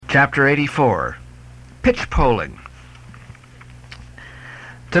Chapter 84. Pitch-poling.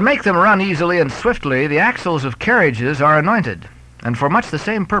 To make them run easily and swiftly, the axles of carriages are anointed, and for much the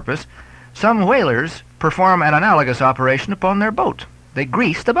same purpose, some whalers perform an analogous operation upon their boat. They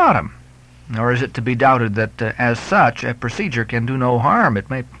grease the bottom. Nor is it to be doubted that, as such, a procedure can do no harm. It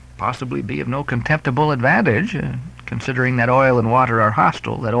may possibly be of no contemptible advantage, considering that oil and water are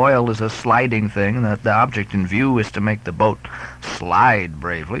hostile, that oil is a sliding thing, and that the object in view is to make the boat slide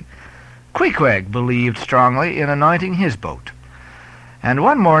bravely. Queequeg believed strongly in anointing his boat. And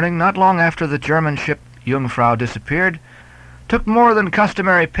one morning, not long after the German ship Jungfrau disappeared, took more than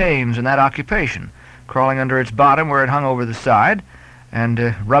customary pains in that occupation, crawling under its bottom where it hung over the side,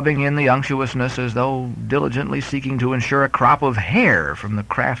 and rubbing in the unctuousness as though diligently seeking to ensure a crop of hair from the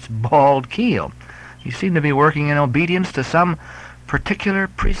craft's bald keel. He seemed to be working in obedience to some particular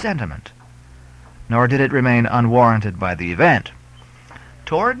presentiment. Nor did it remain unwarranted by the event.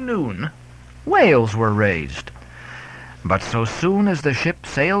 Toward noon, whales were raised. But so soon as the ship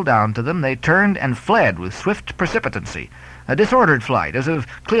sailed down to them, they turned and fled with swift precipitancy, a disordered flight, as of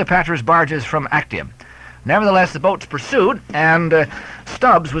Cleopatra's barges from Actium. Nevertheless, the boats pursued, and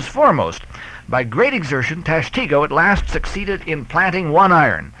Stubbs was foremost. By great exertion, Tashtego at last succeeded in planting one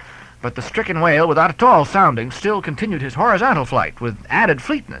iron, but the stricken whale, without at all sounding, still continued his horizontal flight with added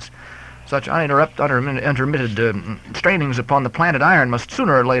fleetness. Such unintermitted strainings upon the planted iron must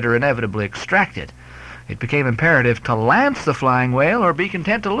sooner or later inevitably extract it. It became imperative to lance the flying whale or be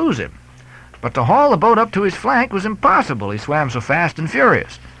content to lose him. But to haul the boat up to his flank was impossible. He swam so fast and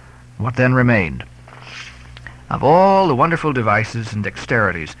furious. What then remained? Of all the wonderful devices and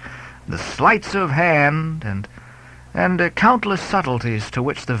dexterities, the sleights of hand and countless subtleties to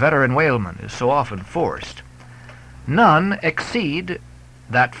which the veteran whaleman is so often forced, none exceed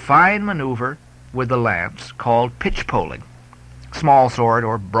that fine maneuver with the lance called pitch-poling. Small sword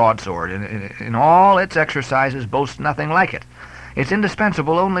or broadsword, in all its exercises, boasts nothing like it. It's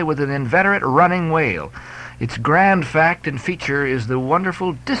indispensable only with an inveterate running whale. Its grand fact and feature is the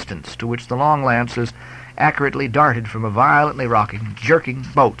wonderful distance to which the long lance is accurately darted from a violently rocking, jerking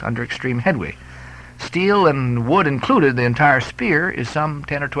boat under extreme headway. Steel and wood included, the entire spear is some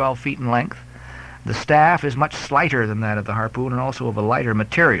 10 or 12 feet in length. The staff is much slighter than that of the harpoon and also of a lighter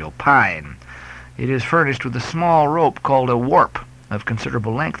material, pine. It is furnished with a small rope called a warp of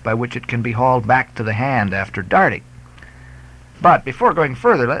considerable length by which it can be hauled back to the hand after darting. But before going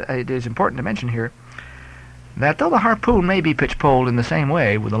further, it is important to mention here that though the harpoon may be pitch-poled in the same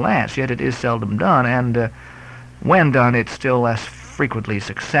way with the lance, yet it is seldom done, and when done, it's still less frequently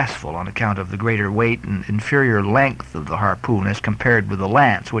successful on account of the greater weight and inferior length of the harpoon as compared with the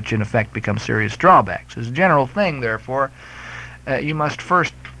lance, which in effect becomes serious drawbacks. As a general thing, therefore, you must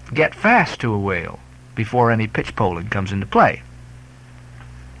first get fast to a whale before any pitch-poling comes into play.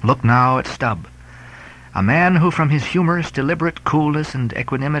 Look now at Stubb, a man who from his humorous, deliberate coolness and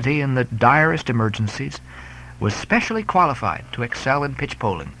equanimity in the direst emergencies was specially qualified to excel in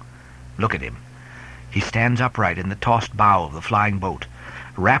pitch-poling. Look at him. He stands upright in the tossed bow of the flying boat.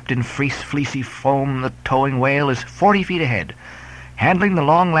 Wrapped in fleecy foam, the towing whale is 40 feet ahead, handling the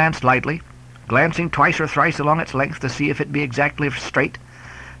long lance lightly, glancing twice or thrice along its length to see if it be exactly straight.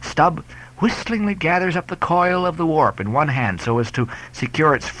 Stubb whistlingly gathers up the coil of the warp in one hand so as to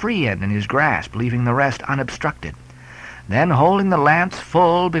secure its free end in his grasp, leaving the rest unobstructed. Then, holding the lance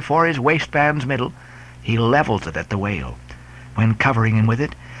full before his waistband's middle, he levels it at the whale. When covering him with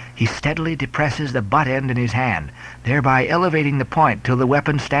it, he steadily depresses the butt end in his hand, thereby elevating the point till the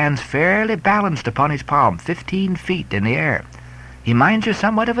weapon stands fairly balanced upon his palm, 15 feet in the air. He minds you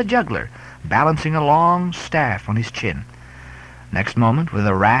somewhat of a juggler, balancing a long staff on his chin. Next moment, with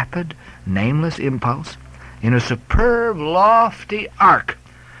a rapid, nameless impulse, in a superb, lofty arc,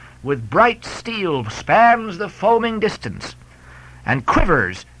 with bright steel spans the foaming distance, and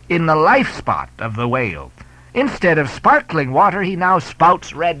quivers in the life spot of the whale. Instead of sparkling water, he now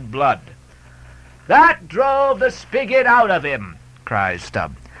spouts red blood. "That drove the spigot out of him," cries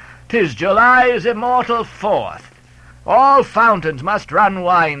Stubb. "'Tis July's immortal 4th. All fountains must run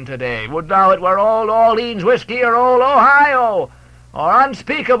wine today. Would now it were old Orleans whiskey or old Ohio, or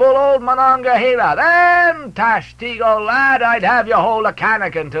unspeakable old Monongahela. Then, Tashtego, lad, I'd have you hold a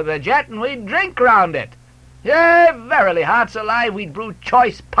cannikin to the jet, and we'd drink round it. Yea, verily, hearts alive, we'd brew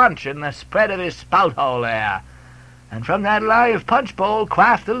choice punch in the spread of his spout-hole there, and from that live punch bowl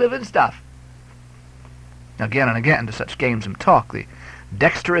quaff the living stuff." Again and again to such gamesome talk, the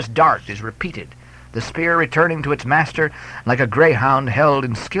dexterous dart is repeated, the spear returning to its master like a greyhound held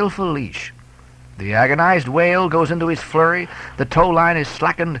in skillful leash. The agonized whale goes into his flurry, the tow line is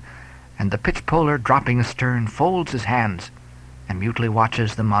slackened, and the pitch-poler, dropping astern, folds his hands and mutely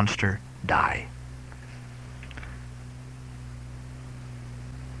watches the monster die.